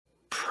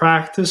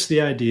practice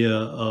the idea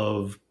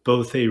of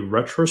both a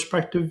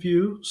retrospective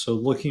view, so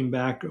looking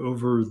back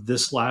over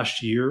this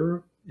last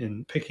year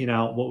and picking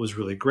out what was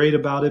really great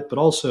about it, but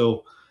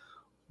also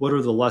what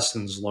are the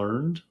lessons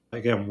learned?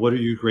 Again, what are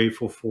you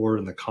grateful for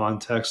in the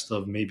context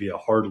of maybe a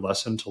hard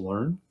lesson to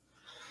learn?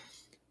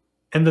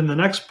 And then the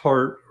next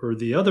part, or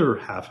the other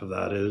half of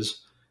that,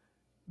 is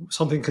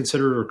something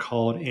considered or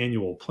called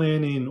annual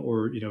planning,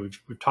 or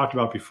we've talked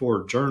about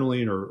before,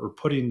 journaling or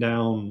putting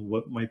down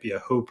what might be a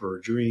hope or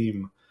a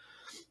dream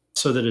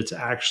so that it's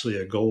actually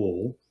a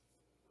goal.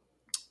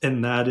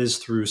 And that is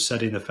through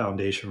setting the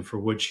foundation for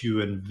what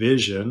you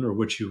envision or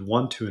what you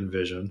want to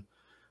envision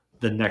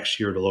the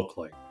next year to look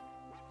like.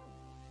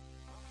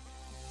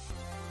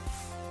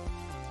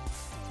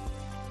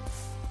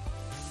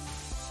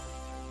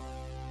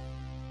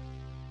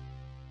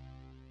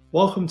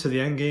 Welcome to the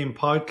Endgame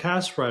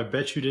Podcast, where I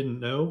bet you didn't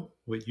know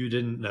what you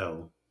didn't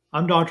know.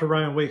 I'm Dr.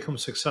 Ryan Wakeham,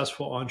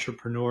 successful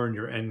entrepreneur and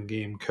your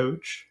Endgame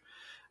coach.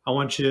 I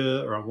want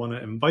to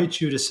invite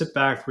you to sit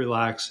back,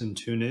 relax, and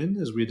tune in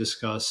as we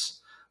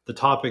discuss the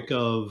topic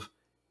of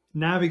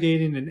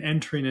navigating and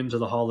entering into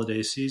the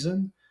holiday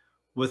season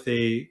with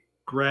a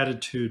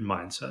gratitude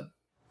mindset.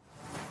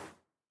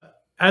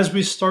 As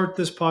we start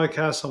this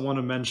podcast, I want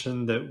to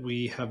mention that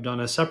we have done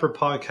a separate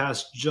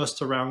podcast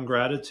just around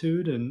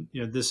gratitude, and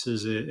this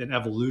is an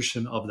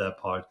evolution of that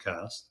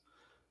podcast.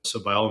 So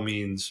by all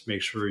means,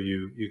 make sure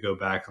you go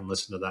back and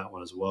listen to that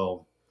one as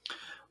well.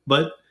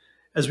 But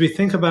as we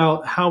think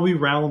about how we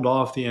round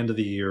off the end of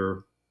the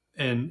year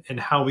and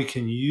how we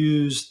can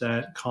use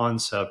that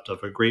concept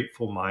of a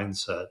grateful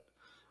mindset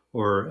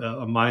or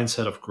a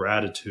mindset of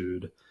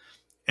gratitude,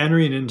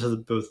 entering into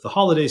both the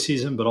holiday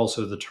season, but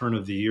also the turn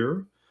of the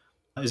year,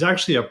 is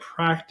actually a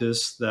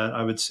practice that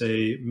I would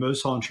say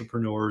most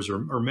entrepreneurs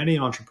or many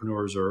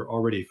entrepreneurs are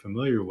already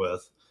familiar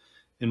with,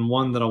 and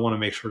one that I want to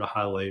make sure to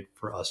highlight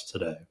for us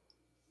today.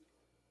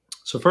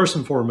 So first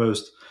and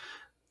foremost,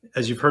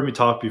 as you've heard me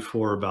talk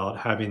before about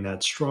having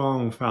that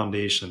strong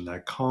foundation,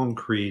 that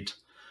concrete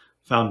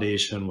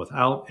foundation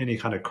without any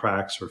kind of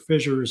cracks or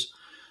fissures,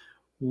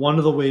 one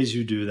of the ways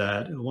you do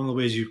that, one of the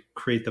ways you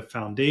create the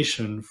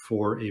foundation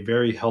for a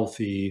very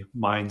healthy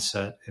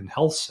mindset and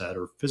health set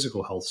or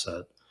physical health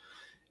set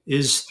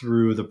is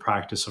through the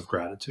practice of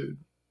gratitude.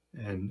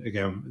 And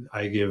again,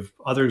 I give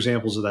other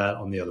examples of that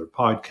on the other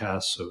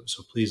podcasts,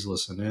 so please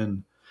listen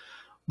in.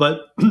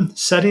 But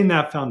setting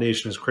that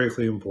foundation is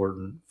critically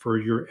important for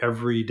your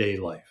everyday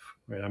life,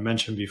 right? I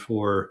mentioned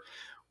before,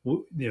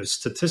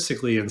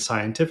 statistically and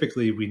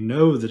scientifically, we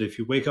know that if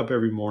you wake up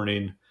every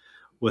morning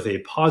with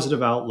a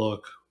positive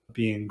outlook,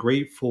 being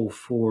grateful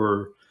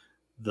for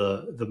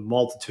the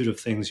multitude of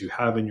things you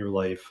have in your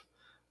life,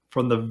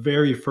 from the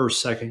very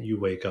first second you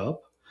wake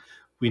up,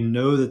 we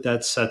know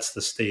that sets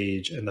the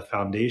stage and the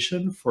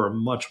foundation for a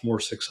much more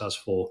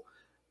successful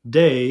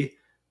day.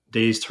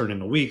 Days turn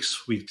into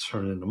weeks, weeks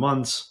turn into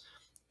months,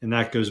 and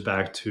that goes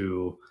back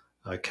to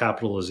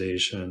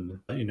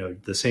capitalization,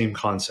 the same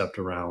concept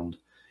around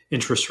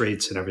interest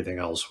rates and everything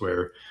else,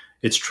 where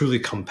it's truly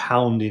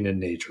compounding in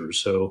nature.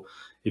 So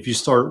if you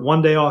start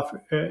one day off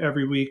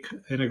every week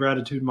in a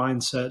gratitude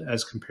mindset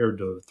as compared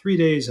to 3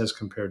 days, as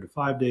compared to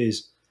 5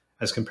 days,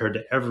 as compared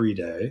to every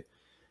day,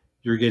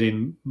 you're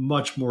getting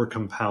much more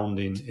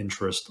compounding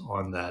interest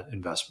on that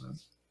investment.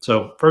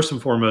 So first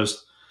and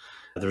foremost,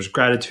 there's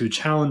gratitude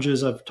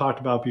challenges I've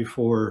talked about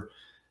before.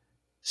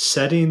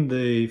 Setting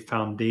the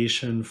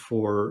foundation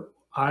for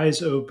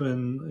eyes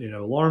open,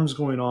 alarms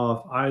going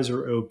off, eyes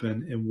are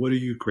open, and what are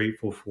you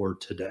grateful for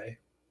today?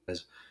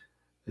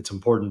 It's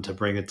important to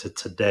bring it to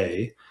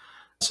today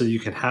so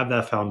you can have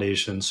that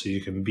foundation, so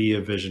you can be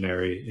a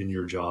visionary in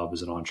your job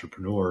as an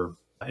entrepreneur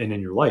and in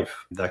your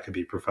life. That could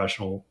be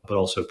professional, but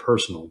also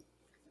personal.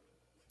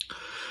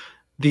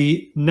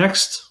 The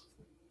next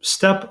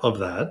step of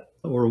that,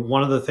 or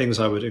one of the things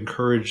I would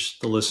encourage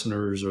the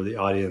listeners or the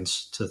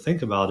audience to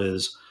think about,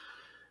 is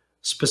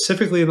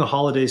specifically in the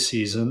holiday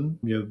season,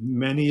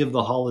 many of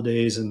the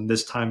holidays in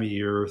this time of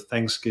year,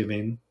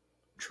 Thanksgiving,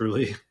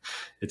 truly,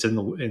 it's in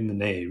the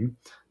name.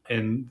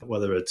 And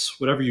whether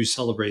it's whatever you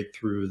celebrate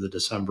through the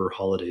December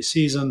holiday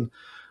season,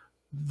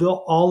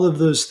 all of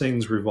those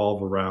things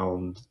revolve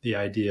around the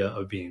idea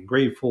of being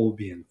grateful,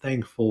 being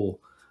thankful,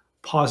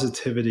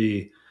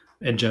 positivity,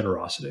 and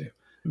generosity.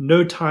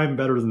 No time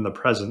better than the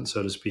present,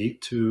 so to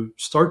speak, to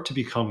start to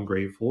become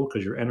grateful,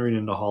 because you're entering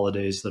into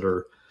holidays that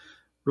are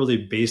really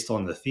based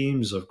on the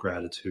themes of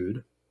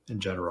gratitude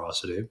and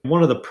generosity.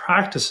 One of the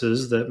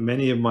practices that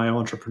many of my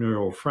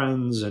entrepreneurial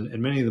friends and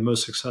many of the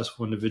most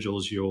successful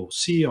individuals you'll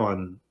see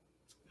on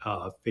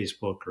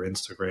Facebook or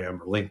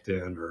Instagram or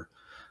LinkedIn or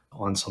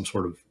on some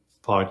sort of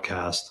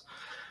podcast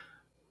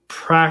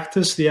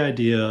practice the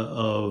idea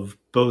of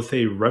both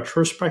a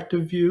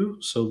retrospective view,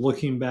 so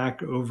looking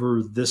back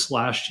over this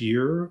last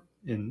year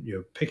and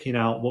picking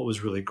out what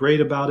was really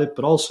great about it,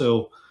 but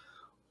also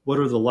what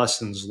are the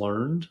lessons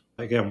learned?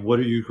 Again, what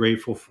are you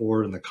grateful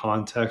for in the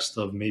context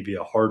of maybe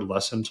a hard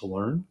lesson to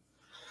learn?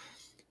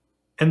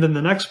 And then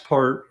the next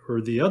part,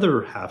 or the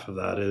other half of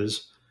that,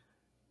 is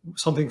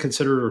something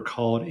considered or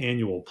called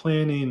annual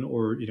planning,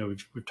 or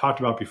we've talked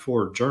about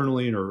before,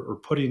 journaling or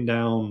putting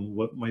down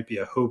what might be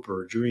a hope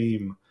or a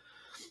dream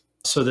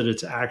so that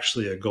it's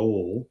actually a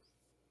goal.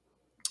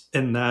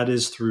 And that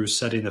is through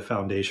setting the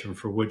foundation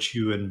for what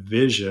you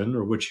envision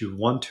or what you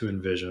want to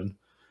envision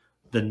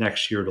the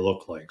next year to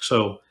look like.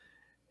 So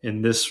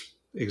in this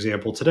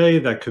example today,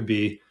 that could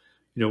be,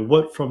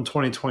 what from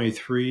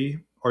 2023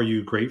 are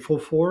you grateful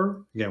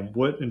for? Again,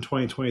 what in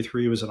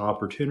 2023 was an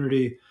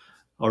opportunity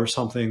or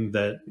something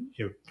that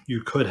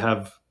you could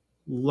have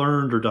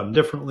learned or done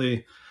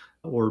differently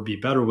or be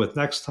better with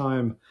next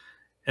time.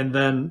 And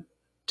then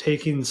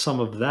taking some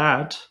of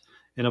that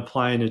and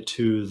applying it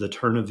to the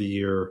turn of the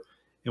year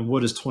and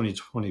what does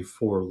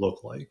 2024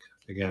 look like?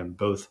 Again,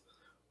 both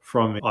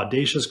from an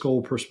audacious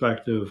goal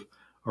perspective,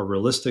 a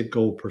realistic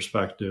goal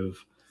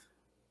perspective,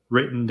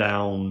 written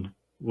down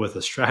with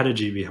a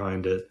strategy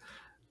behind it.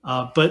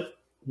 But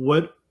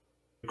what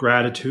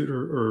gratitude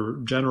or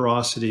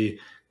generosity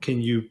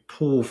can you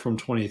pull from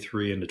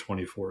 23 into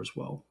 24 as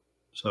well?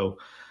 So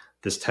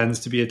this tends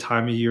to be a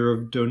time of year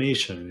of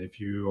donation. If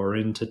you are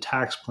into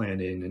tax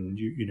planning and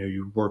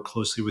you work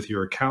closely with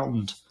your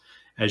accountant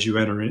as you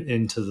enter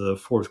into the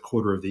fourth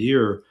quarter of the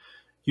year,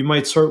 you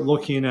might start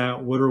looking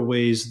at what are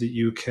ways that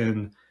you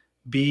can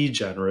be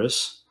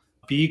generous,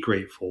 be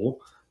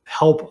grateful,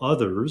 help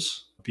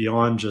others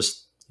beyond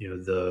just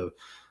the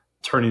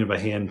turning of a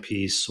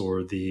handpiece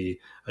or the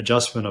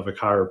adjustment of a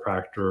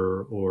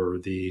chiropractor or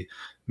the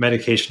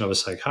medication of a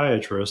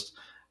psychiatrist.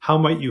 How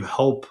might you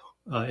help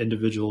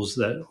individuals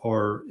that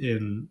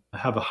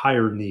have a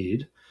higher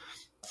need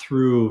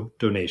through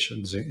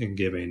donations and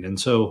giving? And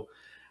so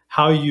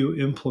how you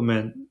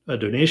implement a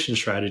donation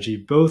strategy,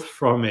 both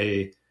from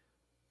a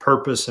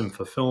purpose and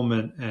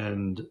fulfillment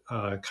and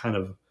kind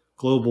of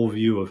global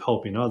view of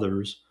helping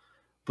others,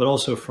 but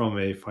also from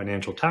a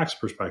financial tax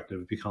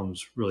perspective,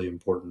 becomes really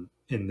important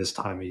in this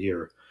time of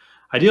year.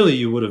 Ideally,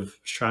 you would have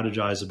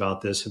strategized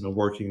about this and been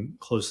working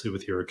closely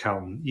with your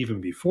accountant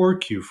even before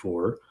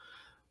Q4.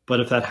 But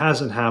if that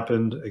hasn't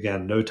happened,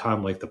 again, no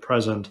time like the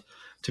present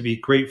to be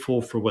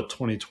grateful for what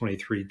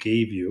 2023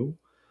 gave you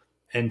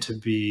and to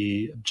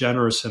be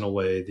generous in a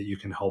way that you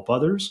can help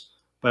others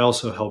by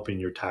also helping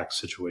your tax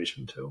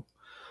situation too.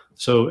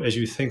 So as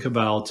you think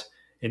about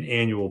an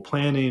annual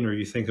planning, or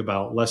you think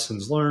about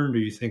lessons learned, or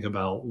you think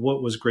about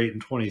what was great in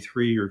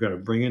 23 you're going to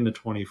bring into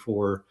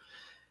 24,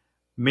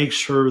 make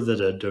sure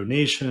that a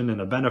donation and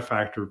a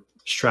benefactor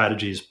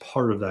strategy is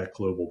part of that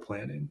global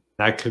planning.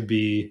 That could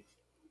be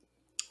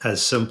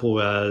as simple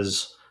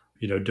as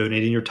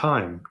donating your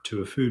time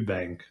to a food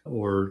bank,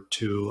 or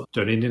to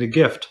donating a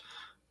gift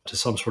to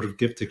some sort of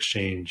gift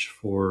exchange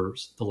for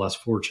the less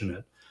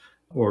fortunate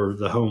or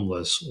the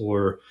homeless,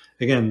 or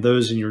again,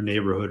 those in your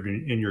neighborhood,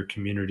 in your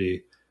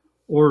community,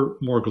 or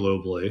more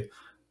globally,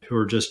 who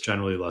are just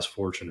generally less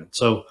fortunate.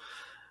 So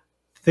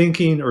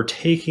thinking or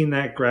taking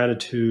that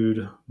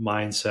gratitude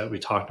mindset we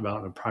talked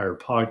about in a prior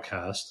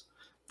podcast,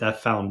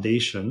 that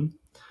foundation,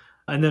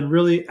 and then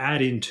really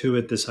adding to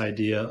it this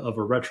idea of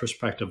a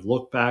retrospective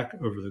look back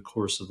over the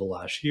course of the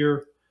last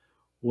year.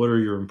 What are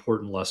your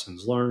important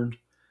lessons learned?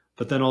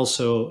 But then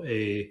also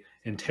a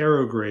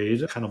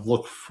interrograde, kind of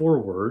look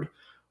forward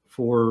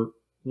for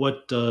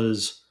what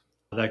does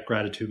that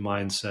gratitude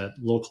mindset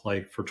look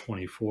like for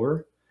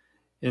 24?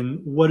 And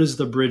what is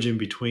the bridge in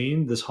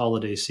between this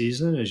holiday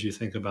season as you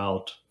think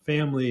about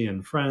family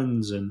and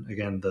friends, and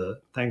again, the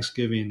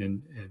Thanksgiving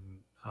and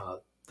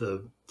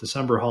the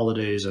December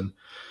holidays, and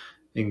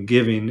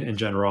giving and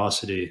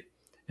generosity?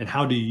 And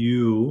how do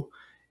you,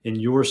 in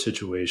your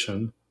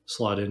situation,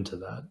 slot into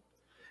that?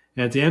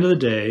 And at the end of the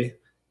day,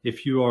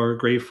 if you are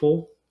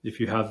grateful, if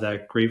you have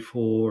that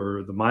grateful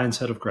or the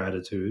mindset of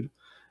gratitude,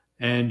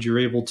 and you're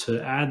able to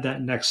add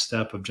that next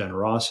step of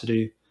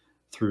generosity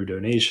through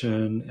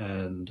donation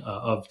and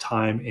of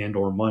time and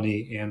or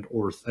money and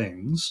or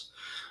things,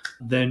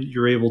 then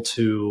you're able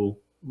to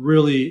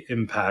really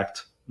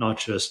impact not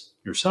just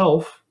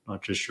yourself,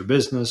 not just your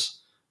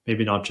business,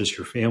 maybe not just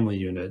your family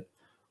unit,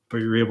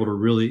 but you're able to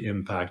really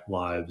impact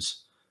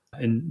lives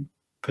and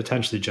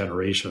potentially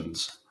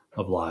generations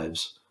of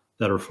lives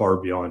that are far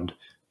beyond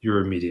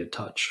your immediate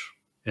touch.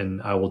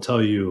 And I will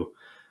tell you,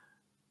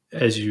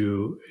 as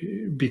you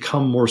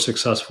become more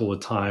successful with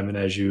time and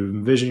as you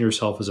envision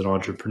yourself as an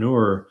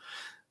entrepreneur,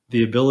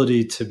 the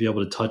ability to be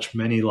able to touch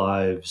many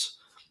lives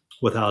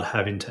without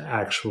having to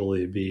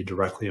actually be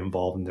directly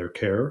involved in their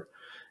care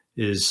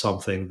is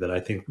something that I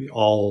think we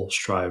all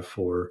strive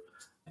for,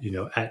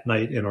 at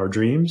night in our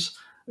dreams.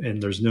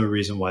 And there's no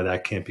reason why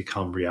that can't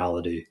become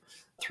reality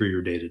through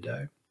your day to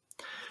day.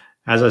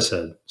 As I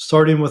said,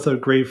 starting with a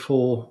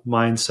grateful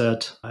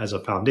mindset as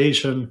a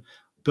foundation,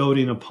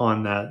 building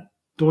upon that,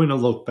 doing a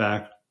look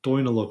back,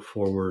 doing a look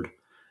forward,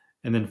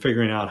 and then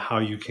figuring out how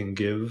you can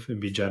give and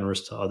be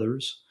generous to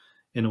others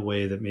in a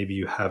way that maybe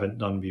you haven't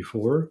done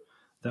before,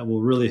 that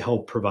will really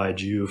help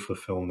provide you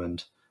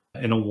fulfillment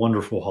in a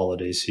wonderful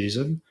holiday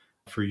season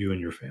for you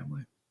and your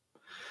family.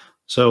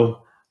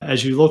 So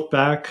as you look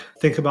back,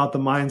 think about the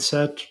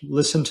mindset,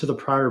 listen to the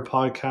prior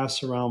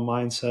podcasts around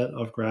mindset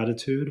of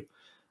gratitude,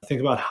 Think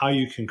about how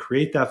you can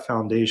create that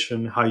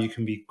foundation, how you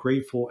can be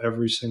grateful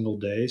every single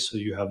day so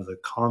you have the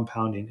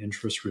compounding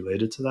interest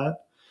related to that,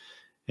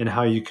 and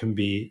how you can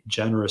be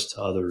generous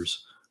to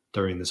others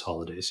during this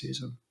holiday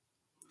season.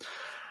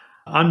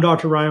 I'm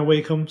Dr. Ryan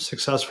Wakeham,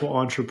 successful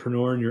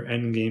entrepreneur and your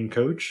end game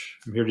coach.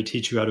 I'm here to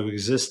teach you how to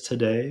exist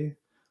today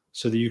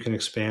so that you can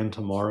expand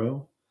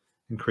tomorrow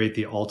and create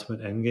the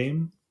ultimate end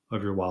game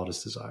of your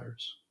wildest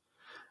desires.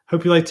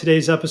 Hope you liked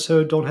today's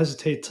episode. Don't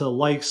hesitate to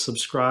like,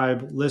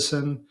 subscribe,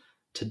 listen.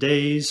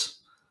 Today's,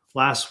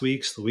 last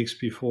week's, the weeks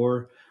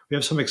before. We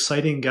have some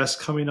exciting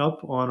guests coming up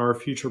on our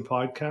future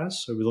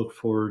podcasts, so we look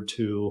forward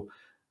to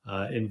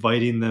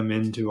inviting them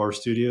into our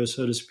studio,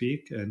 so to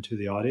speak, and to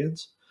the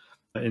audience.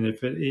 And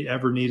if you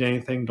ever need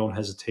anything, don't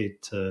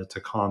hesitate to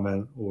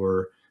comment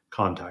or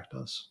contact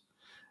us.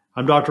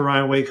 I'm Dr.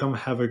 Ryan Wakeham.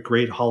 Have a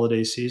great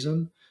holiday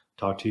season.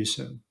 Talk to you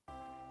soon.